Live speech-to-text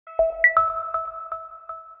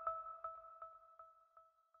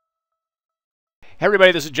Hey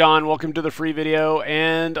everybody, this is John. Welcome to the free video,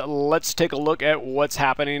 and let's take a look at what's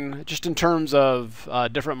happening just in terms of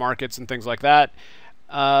different markets and things like that.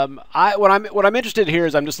 What I'm interested here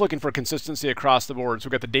is I'm just looking for consistency across the board. So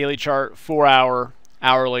we've got the daily chart, 4-hour,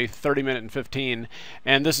 hourly, 30-minute, and 15,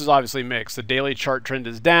 and this is obviously mixed. The daily chart trend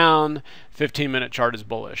is down, 15-minute chart is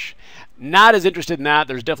bullish. Not as interested in that.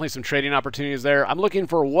 There's definitely some trading opportunities there. I'm looking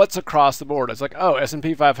for what's across the board. It's like, oh,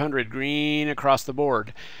 S&P 500 green across the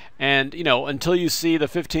board. And, you know, until you see the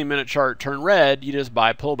 15-minute chart turn red, you just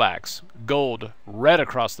buy pullbacks. Gold, red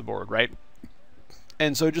across the board, right?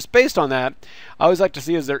 And so just based on that, I always like to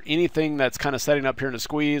see, is there anything that's kind of setting up here in a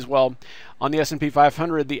squeeze? Well, on the S&P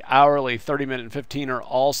 500, the hourly, 30-minute, and 15 are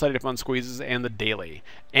all setting up on squeezes, and the daily.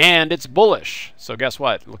 And it's bullish. So guess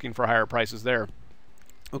what? Looking for higher prices there.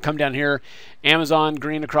 We'll come down here. Amazon,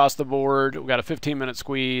 green across the board. We've got a 15-minute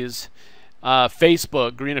squeeze.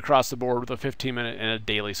 Facebook, green across the board with a 15-minute and a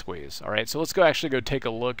daily squeeze. All right, so let's actually go take a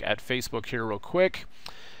look at Facebook here real quick.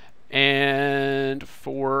 And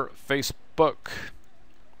for Facebook,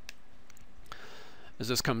 as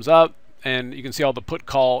this comes up, and you can see all the put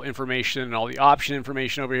call information and all the option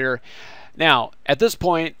information over here. Now, at this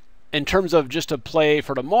point, in terms of just a play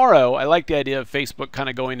for tomorrow, I like the idea of Facebook kind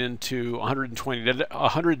of going into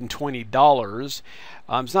 $120.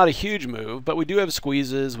 It's not a huge move, but we do have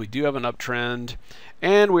squeezes, we do have an uptrend,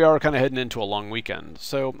 and we are kind of heading into a long weekend.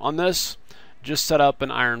 So on this, just set up an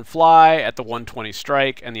iron fly at the 120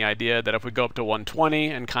 strike, and the idea that if we go up to 120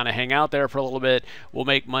 and kind of hang out there for a little bit, we'll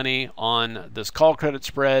make money on this call credit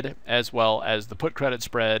spread as well as the put credit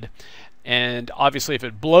spread. And obviously if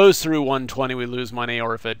it blows through 120, we lose money,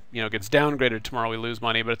 or if it gets downgraded tomorrow, we lose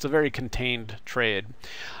money, but it's a very contained trade.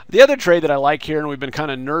 The other trade that I like here, and we've been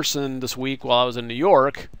kind of nursing this week while I was in New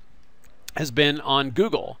York, has been on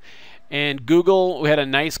Google. And Google, we had a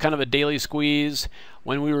nice kind of a daily squeeze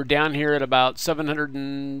when we were down here at about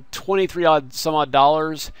 723 odd some odd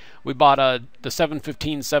dollars. We bought the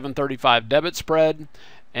 715 735 debit spread,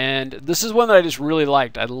 and this is one that I just really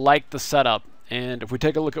liked. I liked the setup. And if we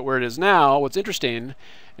take a look at where it is now, what's interesting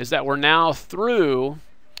is that we're now through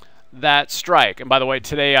that strike. And by the way,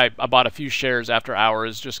 today I bought a few shares after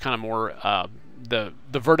hours, just kind of more, the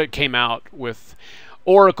verdict came out with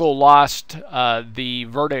Oracle lost the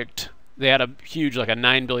verdict. They had a huge, like a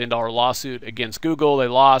 $9 billion lawsuit against Google. They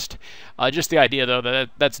lost. Just the idea, though,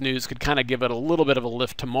 that that's news could kind of give it a little bit of a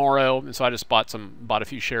lift tomorrow. And so I just bought a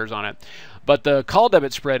few shares on it. But the call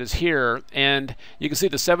debit spread is here, and you can see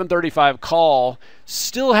the 735 call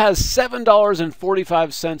still has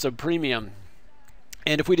 $7.45 of premium.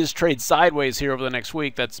 And if we just trade sideways here over the next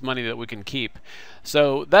week, that's money that we can keep.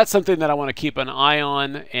 So that's something that I want to keep an eye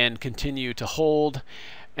on and continue to hold.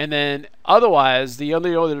 And then otherwise, the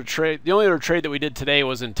only other trade that we did today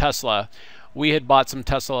was in Tesla. We had bought some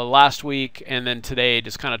Tesla last week, and then today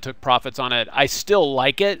just kind of took profits on it. I still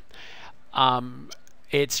like it.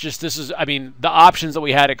 It's just, I mean, the options that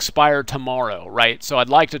we had expire tomorrow, right? So I'd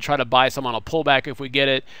like to try to buy some on a pullback if we get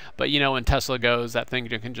it. But, you know, when Tesla goes, that thing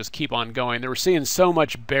can just keep on going. They were seeing so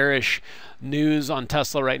much bearish news on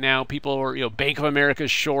Tesla right now. People were, Bank of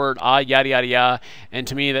America's short, yada, yada, yada. And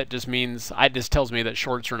to me, that just means, it just tells me that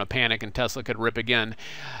shorts are in a panic and Tesla could rip again.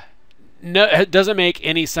 No, it doesn't make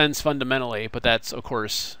any sense fundamentally, but that's, of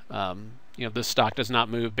course, this stock does not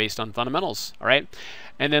move based on fundamentals, all right?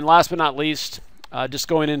 And then last but not least, just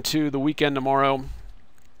going into the weekend tomorrow,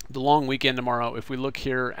 the long weekend tomorrow, if we look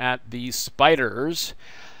here at the spiders,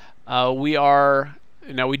 we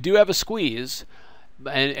do have a squeeze,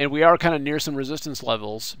 and we are kind of near some resistance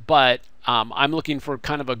levels, but I'm looking for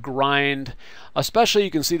kind of a grind, especially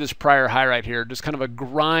you can see this prior high right here, just kind of a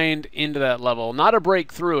grind into that level. Not a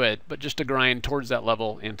break through it, but just a grind towards that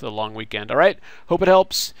level into the long weekend. All right, hope it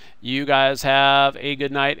helps. You guys have a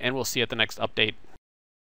good night, and we'll see you at the next update.